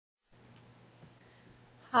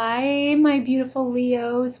Hi, my beautiful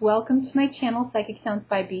Leos. Welcome to my channel, Psychic Sounds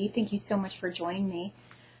by B. Thank you so much for joining me.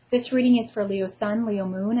 This reading is for Leo Sun, Leo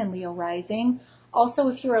Moon, and Leo Rising. Also,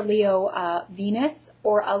 if you're a Leo Venus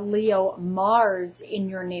or a Leo Mars in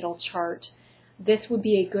your natal chart, this would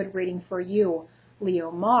be a good reading for you. Leo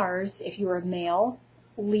Mars, if you're a male.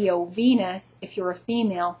 Leo Venus, if you're a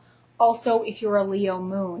female. Also, if you're a Leo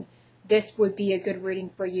Moon. This would be a good reading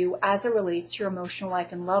for you as it relates to your emotional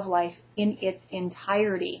life and love life in its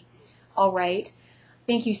entirety. All right.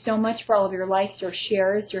 Thank you so much for all of your likes, your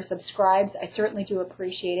shares, your subscribes. I certainly do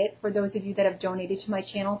appreciate it. For those of you that have donated to my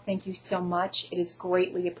channel, thank you so much. It is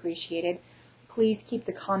greatly appreciated. Please keep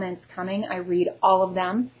the comments coming. I read all of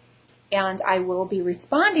them, and I will be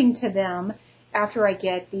responding to them after I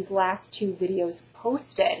get these last two videos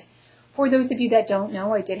posted. For those of you that don't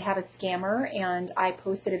know, I did have a scammer, and I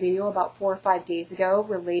posted a video about 4 or 5 days ago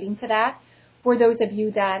relating to that. For those of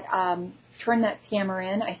you that turned that scammer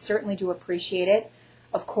in, I certainly do appreciate it.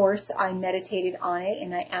 Of course, I meditated on it,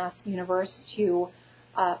 and I asked Universe to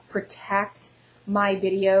protect my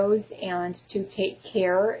videos and to take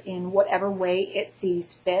care in whatever way it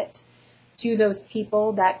sees fit to those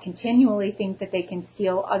people that continually think that they can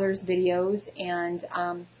steal others' videos and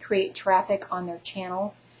create traffic on their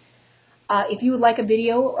channels. If you would like a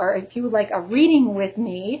video or if you would like a reading with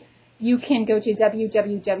me, you can go to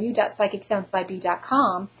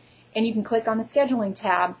www.psychicsoundsbyb.com and you can click on the scheduling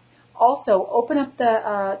tab. Also, open up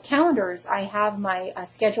the calendars. I have my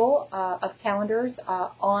schedule of calendars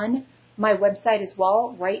on my website as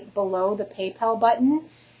well, right below the PayPal button.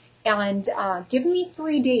 And give me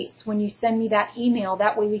 3 dates when you send me that email.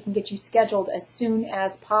 That way we can get you scheduled as soon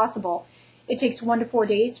as possible. It takes 1 to 4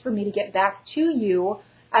 days for me to get back to you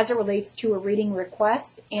as it relates to a reading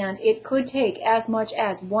request, and it could take as much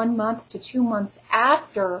as 1 month to 2 months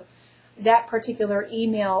after that particular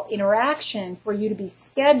email interaction for you to be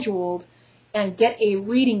scheduled and get a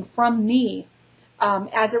reading from me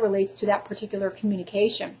as it relates to that particular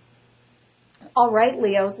communication. All right,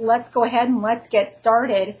 Leos, let's go ahead and let's get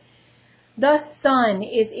started. The Sun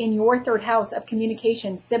is in your 3rd house of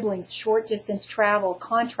communication, siblings, short distance travel,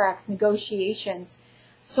 contracts, negotiations,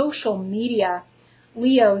 social media.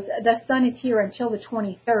 Leos, the Sun is here until the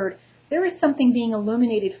 23rd. There is something being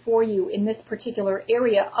illuminated for you in this particular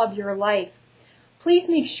area of your life. Please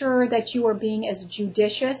make sure that you are being as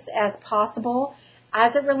judicious as possible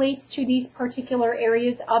as it relates to these particular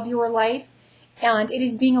areas of your life, and it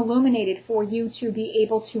is being illuminated for you to be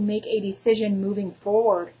able to make a decision moving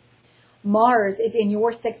forward. Mars is in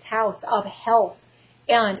your 6th house of health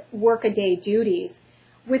and workaday duties.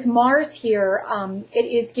 With Mars here, it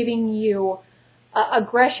is giving you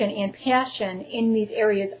aggression and passion in these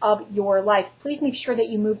areas of your life. Please make sure that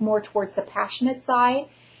you move more towards the passionate side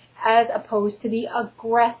as opposed to the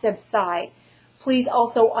aggressive side. Please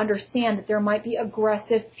also understand that there might be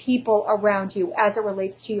aggressive people around you as it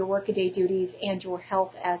relates to your workaday duties and your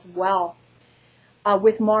health as well.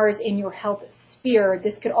 With Mars in your health sphere,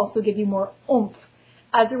 this could also give you more oomph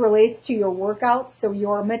as it relates to your workouts. So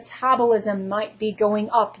your metabolism might be going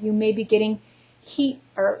up. You may be getting heat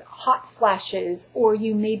or hot flashes, or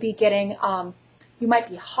you may be getting, you might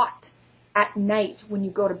be hot at night when you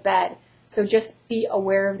go to bed. So just be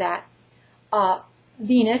aware of that.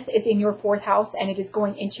 Venus is in your 4th house, and it is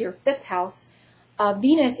going into your 5th house.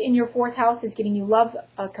 Venus in your 4th house is giving you love,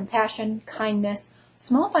 compassion, kindness,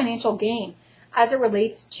 small financial gain as it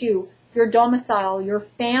relates to your domicile, your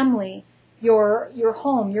family, your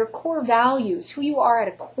home, your core values, who you are at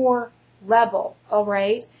a core level, all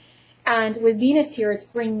right? And with Venus here, it's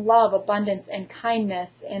bringing love, abundance, and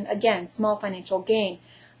kindness, and again, small financial gain.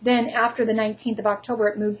 Then after the 19th of October,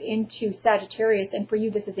 it moves into Sagittarius, and for you,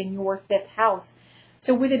 this is in your 5th house.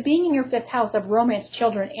 So with it being in your 5th house of romance,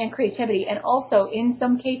 children, and creativity, and also in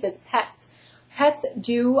some cases, pets. Pets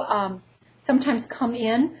do sometimes come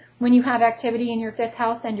in when you have activity in your 5th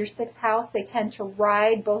house and your 6th house. They tend to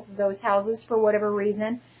ride both of those houses for whatever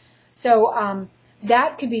reason. So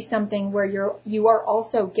that could be something where you are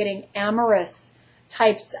also getting amorous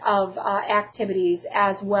types of activities,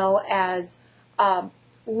 as well as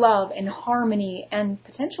love and harmony and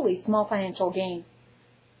potentially small financial gain.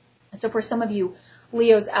 So for some of you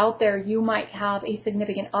Leos out there, you might have a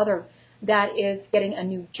significant other that is getting a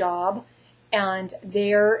new job and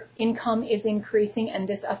their income is increasing, and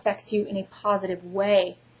this affects you in a positive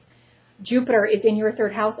way. Jupiter is in your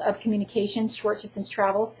 3rd house of communications, short distance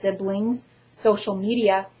travel, siblings, social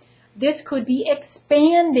media. This could be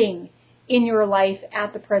expanding in your life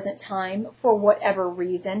at the present time for whatever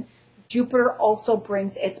reason. Jupiter also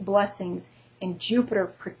brings its blessings, and Jupiter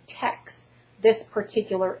protects this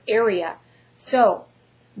particular area. So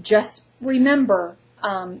just remember,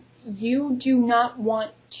 You do not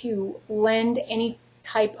want to lend any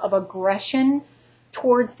type of aggression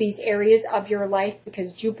towards these areas of your life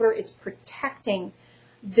because Jupiter is protecting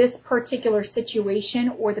this particular situation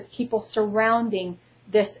or the people surrounding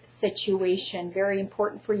this situation. Very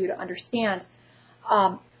important for you to understand.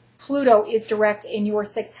 Pluto is direct in your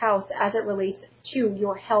 6th house as it relates to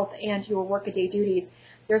your health and your workaday duties.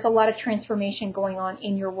 There's a lot of transformation going on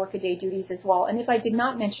in your workaday duties as well. And if I did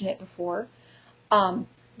not mention it before,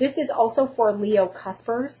 this is also for Leo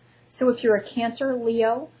cuspers. So if you're a Cancer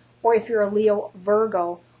Leo or if you're a Leo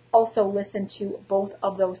Virgo, also listen to both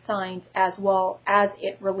of those signs as well as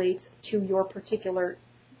it relates to your particular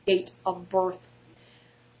date of birth.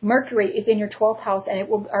 Mercury is in your 12th house and it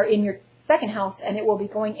will, or in your 2nd house, and it will be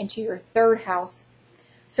going into your 3rd house.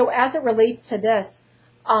 So as it relates to this,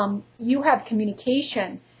 you have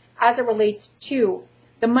communication as it relates to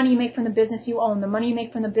the money you make from the business you own, the money you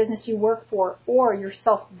make from the business you work for, or your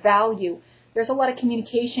self-value. There's a lot of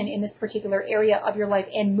communication in this particular area of your life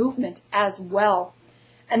and movement as well.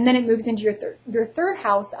 And then it moves into your 3rd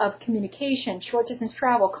house of communication, short distance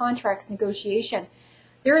travel, contracts, negotiation.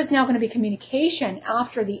 There is now going to be communication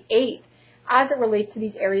after the 8th as it relates to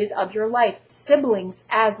these areas of your life, siblings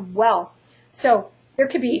as well. So there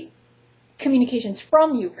could be communications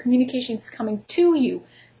from you, communications coming to you,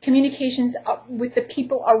 communications with the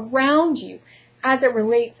people around you as it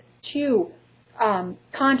relates to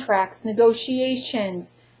contracts,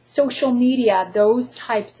 negotiations, social media, those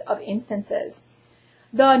types of instances.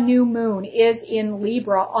 The new moon is in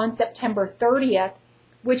Libra on September 30th,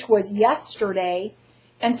 which was yesterday.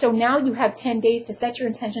 And so now you have 10 days to set your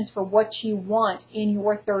intentions for what you want in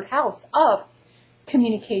your 3rd house of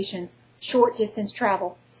communications, short distance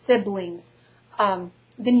travel, siblings, the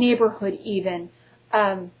neighborhood even,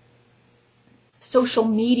 social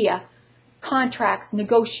media, contracts,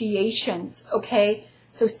 negotiations, okay?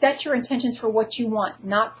 So set your intentions for what you want,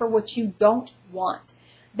 not for what you don't want.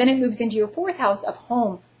 Then it moves into your 4th house of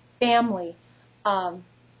home, family,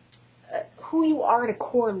 who you are at a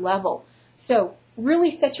core level. So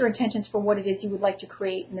really set your intentions for what it is you would like to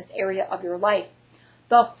create in this area of your life.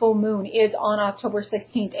 The full moon is on October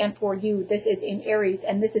 16th, and for you, this is in Aries,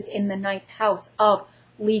 and this is in the 9th house of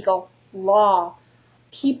legal, law,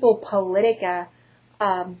 people politica,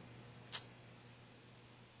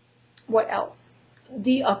 what else?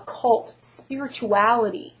 The occult,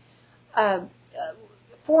 spirituality,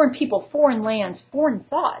 foreign people, foreign lands, foreign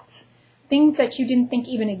thoughts, things that you didn't think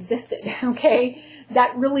even existed, okay,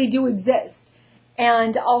 that really do exist.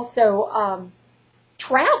 And also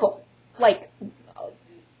travel, like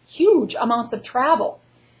huge amounts of travel.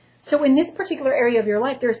 So in this particular area of your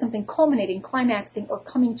life, there is something culminating, climaxing, or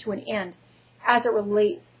coming to an end as it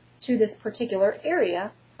relates to this particular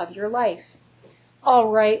area of your life.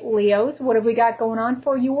 All right, Leos, what have we got going on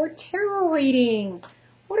for your tarot reading?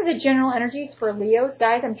 What are the general energies for Leos?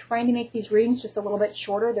 Guys, I'm trying to make these readings just a little bit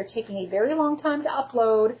shorter. They're taking a very long time to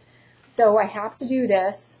upload, so I have to do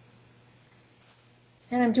this.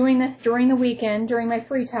 And I'm doing this during the weekend, during my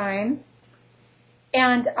free time.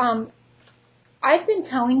 And I've been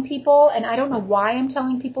telling people, and I don't know why I'm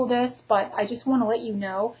telling people this, but I just want to let you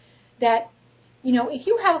know that, you know, if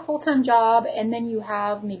you have a full-time job and then you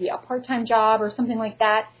have maybe a part-time job or something like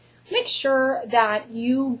that, make sure that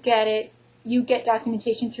you get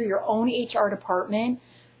documentation through your own HR department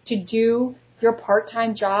to do your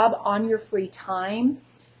part-time job on your free time.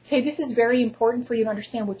 Okay, this is very important for you to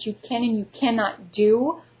understand what you can and you cannot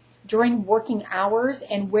do during working hours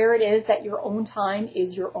and where it is that your own time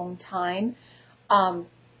is your own time.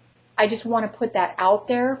 I just want to put that out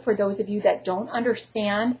there for those of you that don't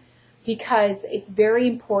understand, because it's very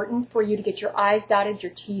important for you to get your I's dotted,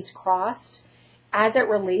 your T's crossed as it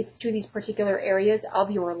relates to these particular areas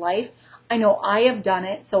of your life. I know I have done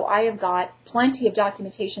it, so I have got plenty of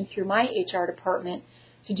documentation through my HR department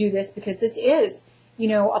to do this, because this is, you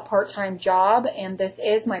know, a part-time job and this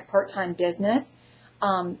is my part-time business.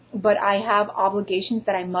 But I have obligations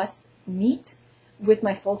that I must meet with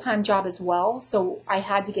my full-time job as well. So I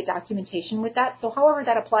had to get documentation with that. So however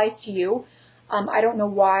that applies to you, I don't know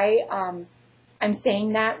why I'm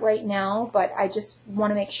saying that right now, but I just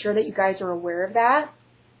want to make sure that you guys are aware of that.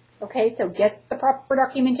 Okay, so get the proper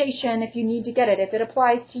documentation if you need to get it, if it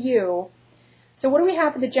applies to you. So what do we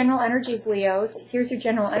have for the general energies, Leos? Here's your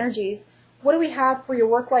general energies. What do we have for your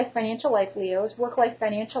work life, financial life, Leos? Work life,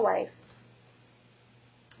 financial life.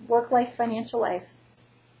 Work life, financial life.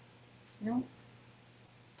 No.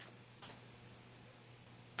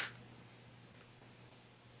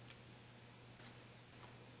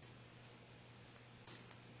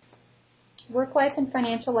 Work life and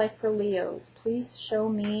financial life for Leos. Please show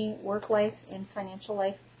me work life and financial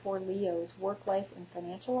life for Leos. Work life and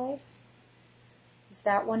financial life. Is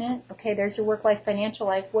that one it? Okay, there's your work life, financial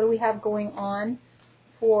life. What do we have going on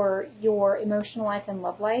for your emotional life and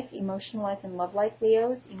love life? Emotional life and love life,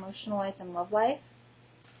 Leos. Emotional life and love life.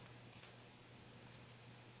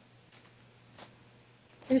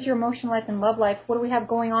 Here's your emotional life and love life. What do we have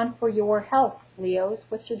going on for your health, Leos?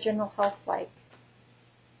 What's your general health like?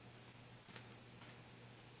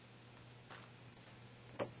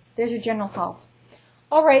 There's your general health.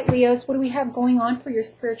 All right, Leos, what do we have going on for your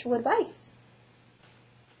spiritual advice?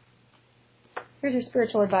 Here's your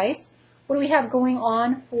spiritual advice. What do we have going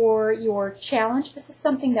on for your challenge? This is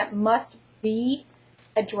something that must be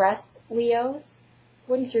addressed, Leos.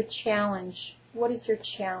 What is your challenge? What is your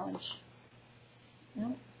challenge?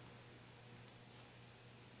 No.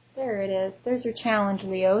 There it is. There's your challenge,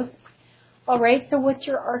 Leos. All right, so what's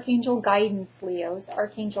your archangel guidance, Leos?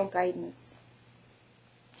 Archangel guidance.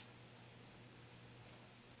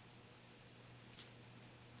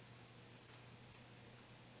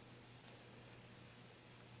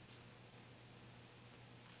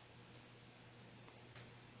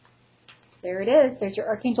 There it is. There's your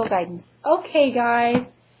archangel guidance. Okay,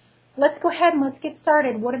 guys, let's go ahead and let's get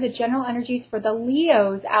started. What are the general energies for the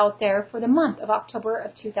Leos out there for the month of October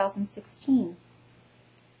of 2016?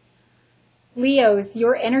 Leos,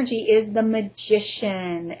 your energy is the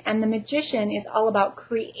Magician, and the Magician is all about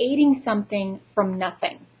creating something from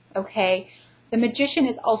nothing, okay? The Magician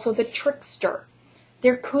is also the trickster.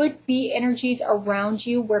 There could be energies around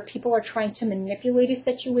you where people are trying to manipulate a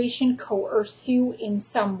situation, coerce you in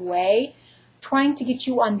some way, trying to get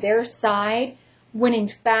you on their side, when in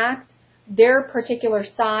fact their particular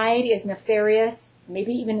side is nefarious,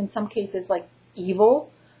 maybe even in some cases like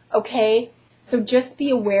evil, okay? So just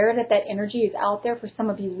be aware that that energy is out there for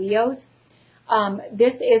some of you Leos.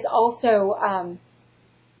 This is also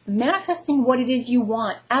manifesting what it is you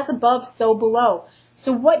want, as above, so below.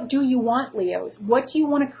 So what do you want, Leos? What do you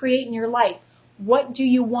want to create in your life? What do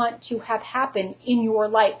you want to have happen in your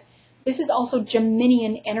life? This is also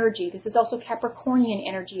Geminian energy. This is also Capricornian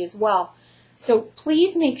energy as well. So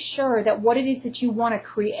please make sure that what it is that you want to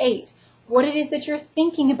create, what it is that you're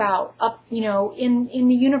thinking about up, in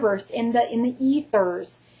the universe, in the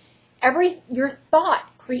ethers, your thought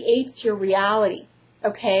creates your reality.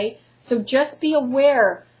 Okay? So just be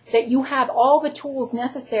aware that you have all the tools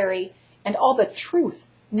necessary and all the truth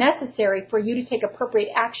necessary for you to take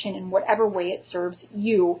appropriate action in whatever way it serves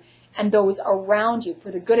you and those around you,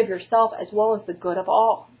 for the good of yourself as well as the good of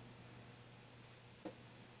all.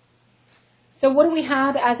 So what do we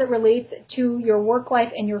have as it relates to your work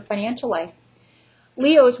life and your financial life?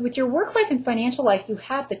 Leos, with your work life and financial life, you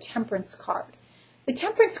have the Temperance card. The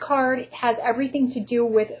Temperance card has everything to do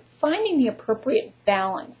with finding the appropriate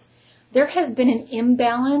balance. There has been an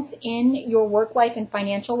imbalance in your work life and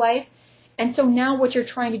financial life, and so now what you're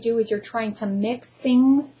trying to do is you're trying to mix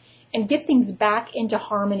things and get things back into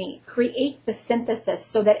harmony. Create the synthesis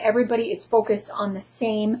so that everybody is focused on the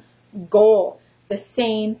same goal, the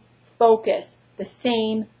same focus, the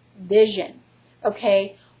same vision.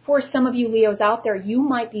 Okay? For some of you Leos out there, you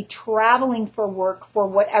might be traveling for work for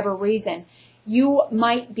whatever reason. You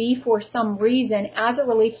might be, for some reason, as it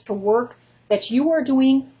relates to work that you are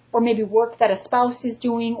doing, or maybe work that a spouse is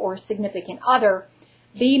doing or a significant other,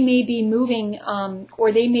 they may be moving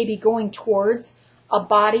or they may be going towards a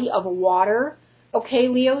body of water, okay,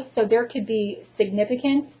 Leo? So there could be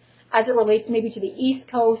significance as it relates maybe to the East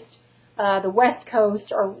Coast, the West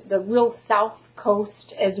Coast, or the real South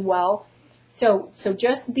Coast as well. So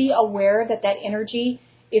just be aware that that energy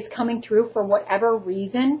is coming through for whatever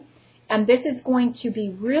reason, and this is going to be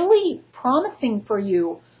really promising for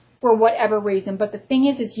you for whatever reason. But the thing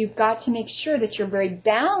is you've got to make sure that you're very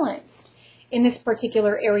balanced in this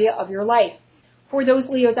particular area of your life. For those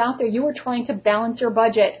Leos out there, you are trying to balance your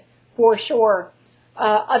budget for sure.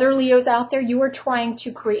 Other Leos out there, you are trying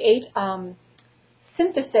to create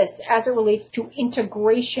synthesis as it relates to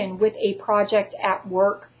integration with a project at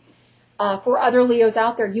work. For other Leos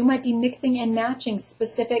out there, you might be mixing and matching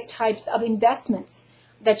specific types of investments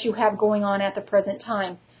that you have going on at the present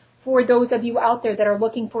time. For those of you out there that are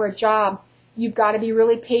looking for a job, you've got to be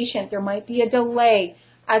really patient. There might be a delay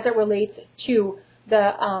as it relates to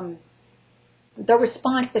the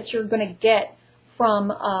response that you're going to get from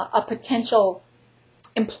a potential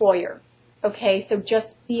employer. Okay, so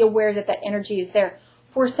just be aware that that energy is there.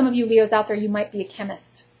 For some of you Leos out there, you might be a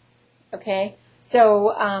chemist. Okay,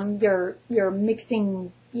 so you're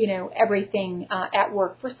mixing, everything at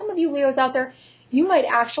work. For some of you Leos out there, you might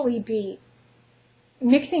actually be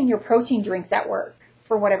mixing your protein drinks at work.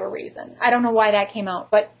 for whatever reason. I don't know why that came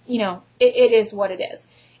out, but you know, it is what it is.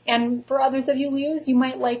 And for others of you Leos, you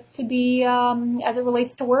might like to be, as it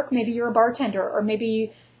relates to work, maybe you're a bartender, or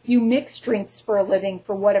maybe you mix drinks for a living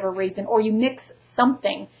for whatever reason, or you mix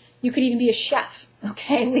something. You could even be a chef,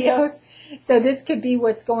 okay, Leos? So this could be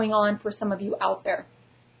what's going on for some of you out there.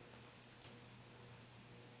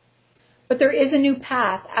 But there is a new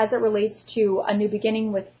path as it relates to a new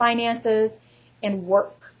beginning with finances and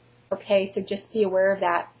work, okay? So just be aware of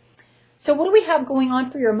that. So what do we have going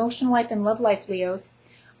on for your emotional life and love life, Leos?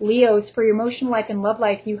 Leos, for your emotional life and love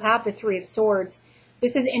life, you have the Three of Swords.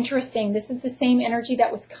 This is interesting. This is the same energy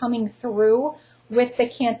that was coming through with the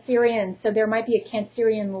Cancerian. So there might be a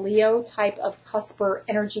Cancerian Leo type of cusper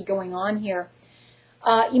energy going on here.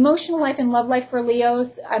 Emotional life and love life for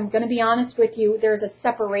Leos, I'm going to be honest with you, there's a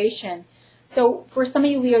separation. So for some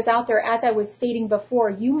of you Leos out there, as I was stating before,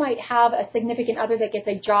 you might have a significant other that gets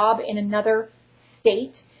a job in another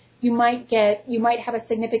state. You might have a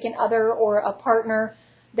significant other or a partner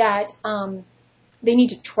that they need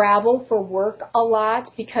to travel for work a lot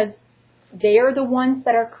because they are the ones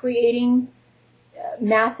that are creating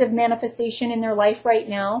massive manifestation in their life right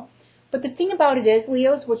now. But the thing about it is,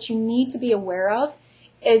 Leos, what you need to be aware of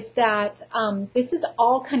is that this is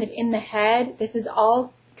all kind of in the head. This is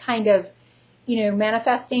all kind of, you know,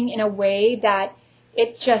 manifesting in a way that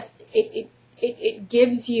it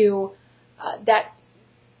gives you that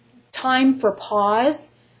time for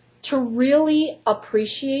pause to really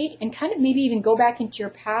appreciate and kind of maybe even go back into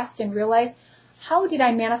your past and realize, how did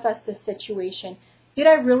I manifest this situation? Did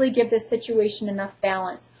I really give this situation enough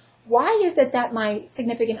balance? Why is it that my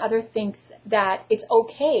significant other thinks that it's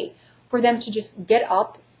okay for them to just get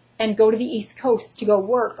up and go to the East Coast to go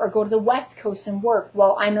work, or go to the West Coast and work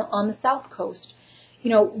while I'm on the South Coast?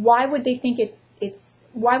 You know, why would they think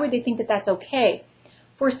why would they think that that's okay?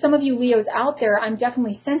 For some of you Leos out there, I'm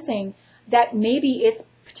definitely sensing that maybe it's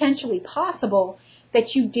potentially possible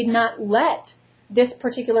that you did not let this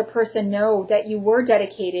particular person know that you were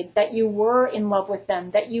dedicated, that you were in love with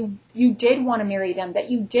them, that you did want to marry them, that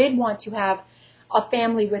you did want to have a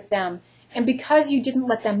family with them. And because you didn't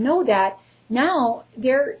let them know that, now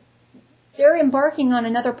they're embarking on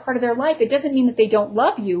another part of their life. It doesn't mean that they don't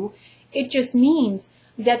love you. It just means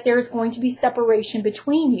that there's going to be separation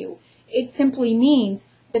between you. It simply means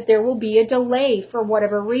that there will be a delay for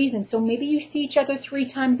whatever reason. So maybe you see each other 3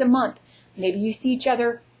 times a month. Maybe you see each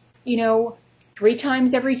other, you know, 3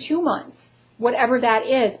 times every 2 months, whatever that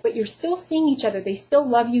is, but you're still seeing each other. They still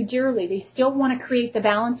love you dearly. They still want to create the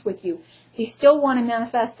balance with you. They still want to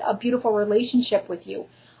manifest a beautiful relationship with you.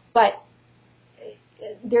 But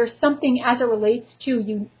there's something as it relates to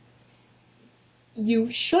you. You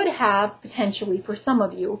should have, potentially for some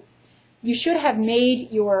of you, you should have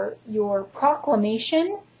made your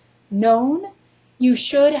proclamation known. You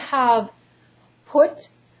should have put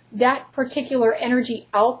that particular energy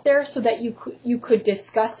out there so that you could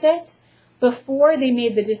discuss it before they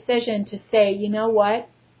made the decision to say, you know what,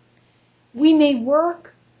 we may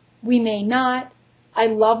work, we may not. I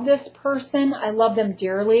love this person, I love them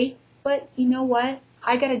dearly, but you know what,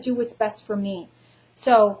 I got to do what's best for me.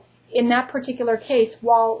 So in that particular case,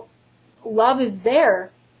 while love is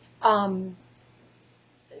there,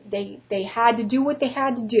 they had to do what they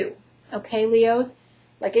had to do. Okay, Leos?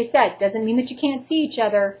 Like I said, doesn't mean that you can't see each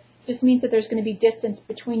other. Just means that there's going to be distance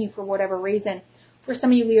between you for whatever reason. For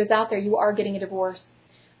some of you Leos out there, you are getting a divorce.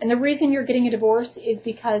 And the reason you're getting a divorce is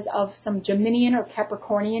because of some Geminian or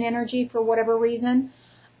Capricornian energy for whatever reason.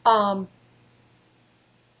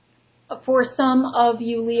 For some of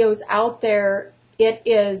you Leos out there, it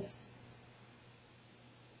is...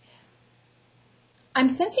 I'm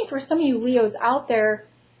sensing for some of you Leos out there,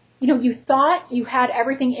 you know, you thought you had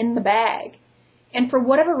everything in the bag. And for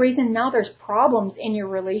whatever reason, now there's problems in your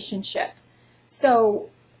relationship. So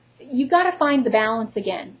you got to find the balance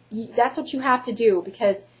again. That's what you have to do,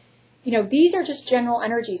 because, you know, these are just general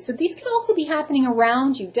energies. So these can also be happening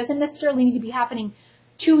around you. It doesn't necessarily need to be happening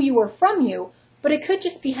to you or from you, but it could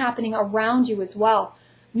just be happening around you as well.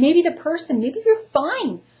 Maybe maybe you're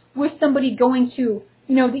fine with somebody going to,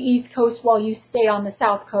 you know, the East Coast while you stay on the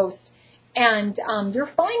South Coast. And you're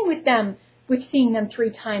fine with them, with seeing them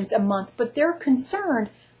 3 times a month, but they're concerned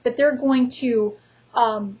that they're going to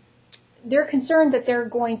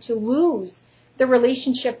lose the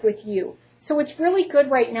relationship with you. So it's really good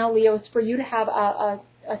right now, Leos, for you to have a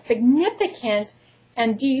significant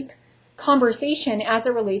and deep conversation as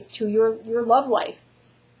it relates to your love life.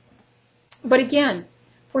 But again,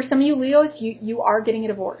 for some of you Leos, you are getting a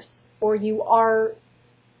divorce, or you are,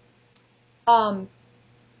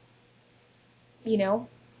 you know,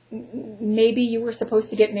 maybe you were supposed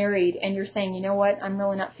to get married and you're saying, you know what, I'm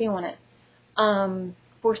really not feeling it.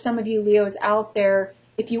 For some of you Leos out there,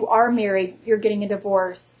 if you are married, you're getting a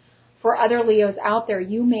divorce. For other Leos out there,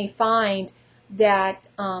 you may find that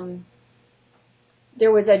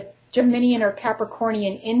there was a Geminian or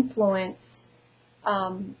Capricornian influence.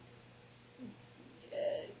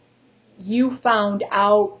 You found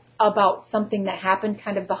out about something that happened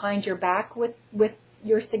kind of behind your back with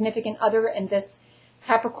your significant other and this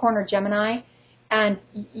Capricorn or Gemini, and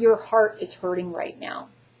your heart is hurting right now.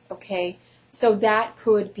 Okay, so that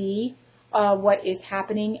could be what is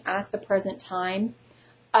happening at the present time.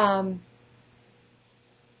 But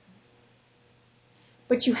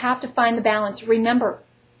you have to find the balance. Remember,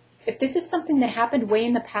 if this is something that happened way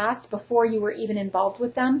in the past before you were even involved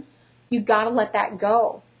with them, you've got to let that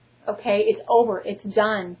go. Okay, it's over. It's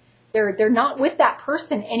done. They're not with that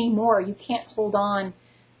person anymore. You can't hold on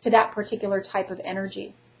to that particular type of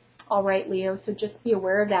energy. All right, Leo, so just be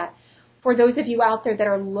aware of that. For those of you out there that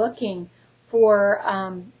are looking for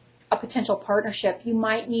a potential partnership, you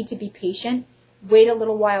might need to be patient. Wait a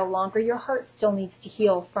little while longer. Your heart still needs to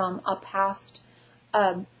heal from a past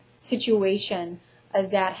situation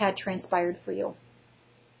that had transpired for you.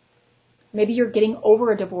 Maybe you're getting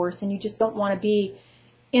over a divorce and you just don't want to be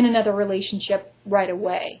in another relationship right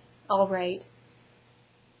away. All right.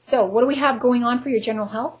 So what do we have going on for your general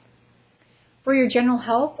health? For your general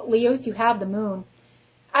health, Leos, you have the moon.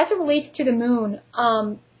 As it relates to the moon,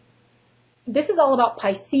 this is all about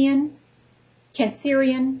Piscean,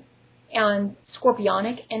 Cancerian, and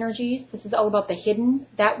Scorpionic energies. This is all about the hidden,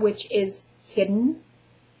 that which is hidden.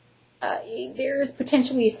 There's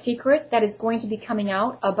potentially a secret that is going to be coming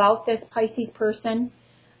out about this Pisces person,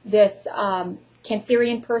 this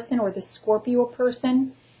Cancerian person, or the Scorpio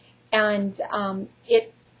person, and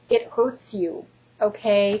it hurts you.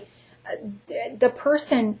 Okay, the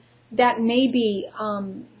person that may be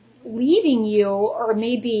leaving you or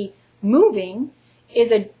maybe moving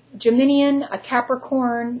is a Geminian, a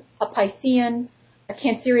Capricorn, a Piscean, a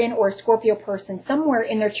Cancerian, or a Scorpio person somewhere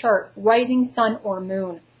in their chart, rising sun or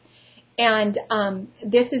moon. And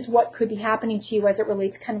this is what could be happening to you as it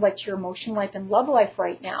relates kind of like to your emotional life and love life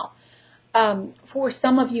right now. For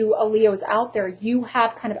some of you Leos out there, you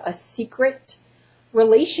have kind of a secret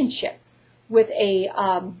relationship with a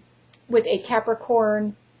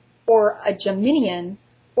Capricorn or a Geminian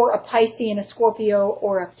or a Piscean, a Scorpio,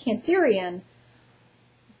 or a Cancerian,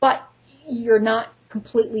 but you're not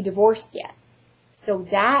completely divorced yet. So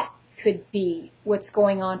that could be what's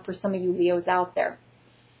going on for some of you Leos out there.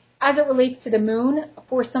 As it relates to the moon,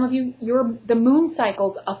 for some of you, the moon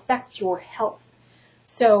cycles affect your health.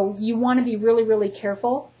 So you want to be really, really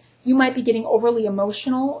careful. You might be getting overly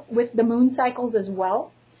emotional with the moon cycles as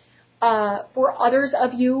well. For others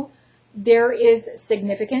of you, there is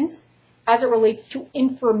significance as it relates to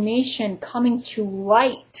information coming to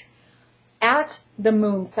light at the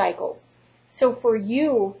moon cycles. So for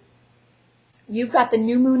you, you've got the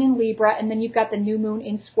new moon in Libra, and then you've got the new moon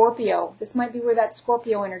in Scorpio. This might be where that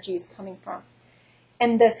Scorpio energy is coming from.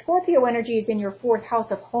 And the Scorpio energy is in your 4th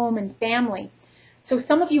house of home and family. So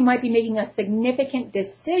some of you might be making a significant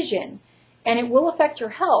decision, and it will affect your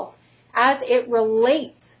health as it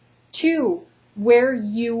relates to where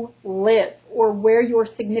you live or where your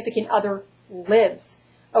significant other lives.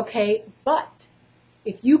 Okay, but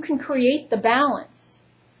if you can create the balance,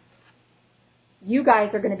 you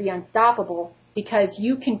guys are going to be unstoppable, because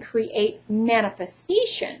you can create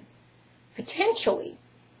manifestation potentially,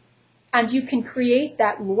 and you can create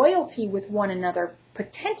that loyalty with one another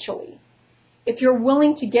potentially if you're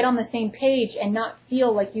willing to get on the same page and not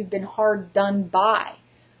feel like you've been hard done by.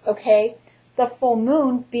 Okay, the full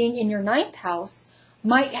moon being in your 9th house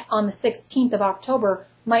might, on the 16th of October,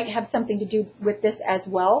 might have something to do with this as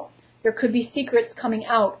well. There could be secrets coming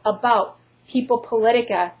out about people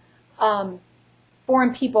politica,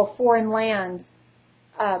 foreign people, foreign lands.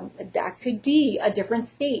 That could be a different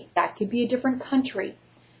state. That could be a different country.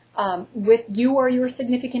 With you or your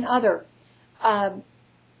significant other.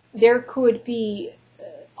 There could be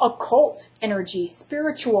occult energy,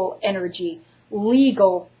 spiritual energy,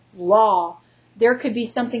 legal, law. There could be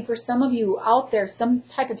something for some of you out there, some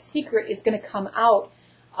type of secret is going to come out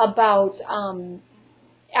about,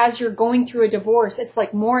 as you're going through a divorce, it's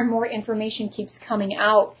like more and more information keeps coming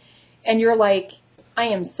out, and you're like, I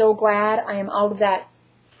am so glad I am out of that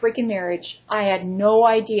freaking marriage. I had no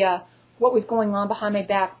idea what was going on behind my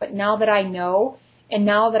back, but now that I know, and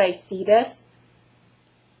now that I see this,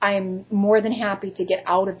 I am more than happy to get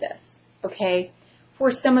out of this, okay? For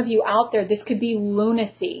some of you out there, this could be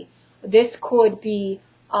lunacy. This could be,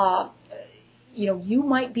 you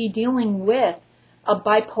might be dealing with a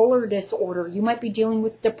bipolar disorder. You might be dealing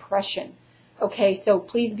with depression. Okay, so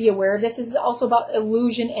please be aware of this. This is also about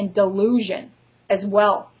illusion and delusion as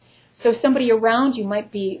well. So somebody around you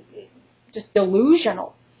might be just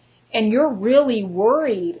delusional, and you're really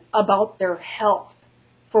worried about their health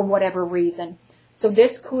for whatever reason. So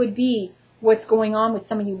this could be what's going on with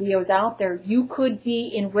some of you Leos out there. You could be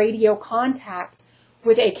in radio contact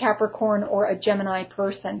with a Capricorn or a Gemini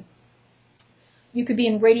person. You could be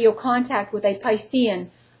in radio contact with a Piscean,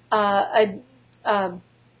 a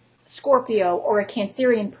Scorpio, or a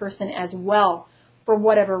Cancerian person as well, for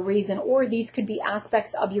whatever reason. Or these could be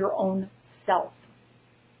aspects of your own self.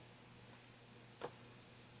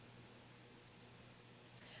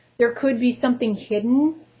 There could be something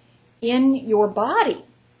hidden in your body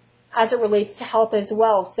as it relates to health as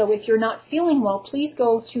well. So if you're not feeling well, please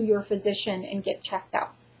go to your physician and get checked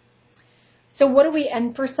out. So what do we,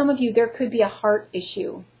 and for some of you, there could be a heart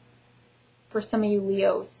issue for some of you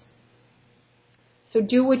Leos. So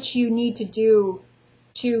do what you need to do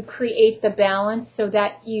to create the balance so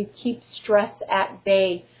that you keep stress at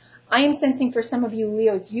bay. I am sensing for some of you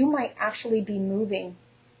Leos, you might actually be moving.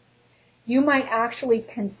 You might actually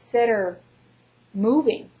consider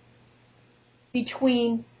moving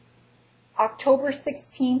between October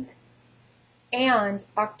 16th and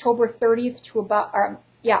October 30th to about,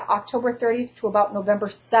 October 30th to about November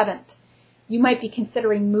 7th. You might be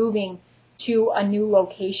considering moving to a new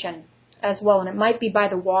location as well, and it might be by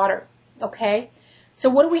the water, okay? So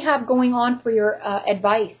what do we have going on for your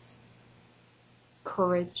advice?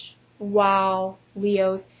 Courage. Wow,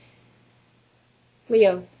 Leos.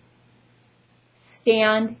 Leos,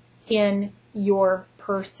 stand in your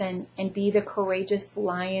person and be the courageous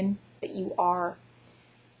lion that you are.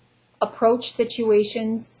 Approach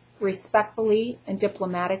situations respectfully and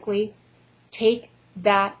diplomatically. Take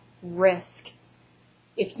that risk.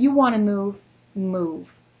 If you want to move, move.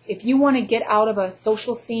 If you want to get out of a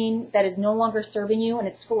social scene that is no longer serving you and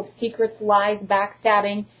it's full of secrets, lies,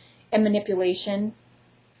 backstabbing, and manipulation,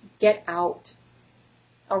 get out.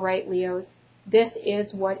 All right, Leos, this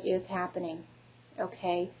is what is happening.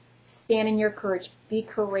 Okay? Stand in your courage. Be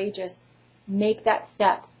courageous. Make that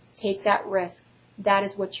step. Take that risk. That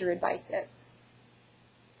is what your advice is.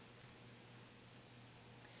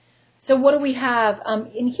 So what do we have?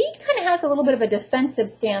 And he kind of has a little bit of a defensive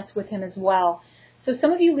stance with him as well. So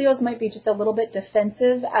some of you Leos might be just a little bit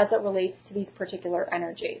defensive as it relates to these particular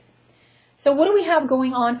energies. So what do we have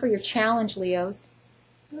going on for your challenge, Leos?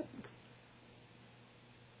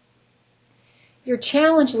 Your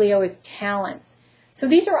challenge, Leo, is talents. So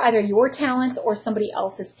these are either your talents or somebody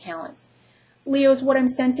else's talents. Leos, what I'm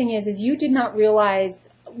sensing is you did not realize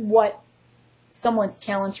what someone's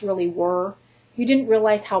talents really were. You didn't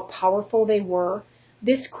realize how powerful they were.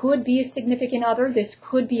 This could be a significant other. This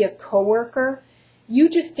could be a coworker. You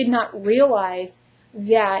just did not realize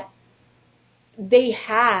that they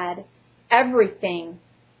had everything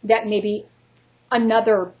that maybe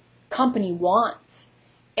another company wants.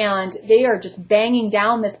 And they are just banging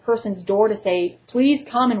down this person's door to say, please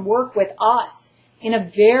come and work with us in a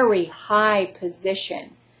very high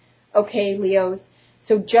position. Okay, Leos?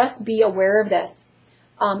 So just be aware of this.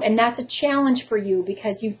 And that's a challenge for you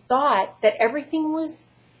because you thought that everything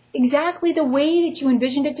was exactly the way that you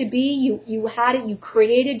envisioned it to be. You had it, you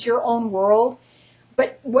created your own world.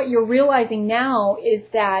 But what you're realizing now is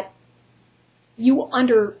that you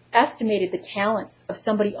underestimated the talents of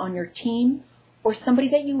somebody on your team or somebody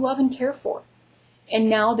that you love and care for. And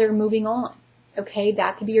now they're moving on. Okay,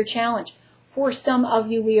 that could be your challenge. For some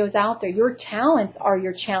of you Leos out there, your talents are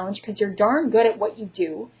your challenge because you're darn good at what you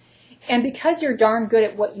do. And because you're darn good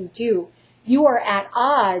at what you do, you are at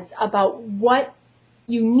odds about what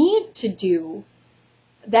you need to do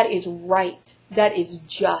that is right, that is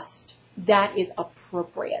just, that is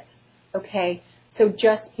appropriate. Okay? So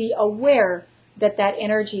just be aware that that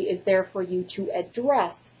energy is there for you to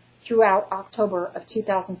address throughout October of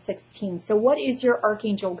 2016. So what is your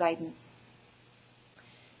archangel guidance?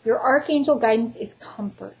 Your archangel guidance is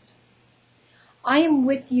comfort. I am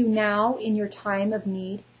with you now in your time of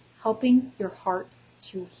need, helping your heart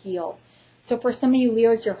to heal. So for some of you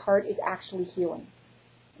Leos, your heart is actually healing.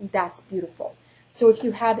 That's beautiful. So if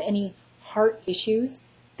you have any heart issues,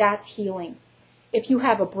 that's healing. If you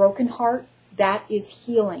have a broken heart, that is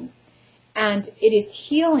healing. And it is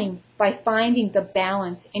healing by finding the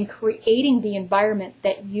balance and creating the environment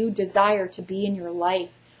that you desire to be in your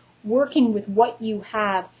life, working with what you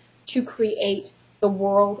have to create the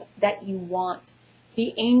world that you want.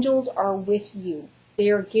 The angels are with you. They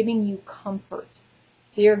are giving you comfort.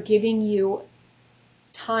 They are giving you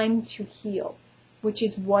time to heal, which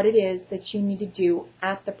is what it is that you need to do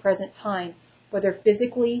at the present time whether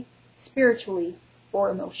physically, spiritually, or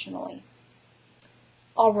emotionally.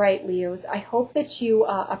 All right, Leos, I hope that you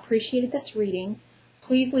appreciated this reading.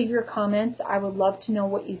 Please leave your comments. I would love to know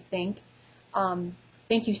what you think.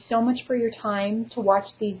 Thank you so much for your time to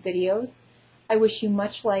watch these videos. I wish you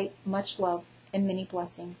much light, much love, and many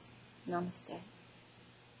blessings. Namaste.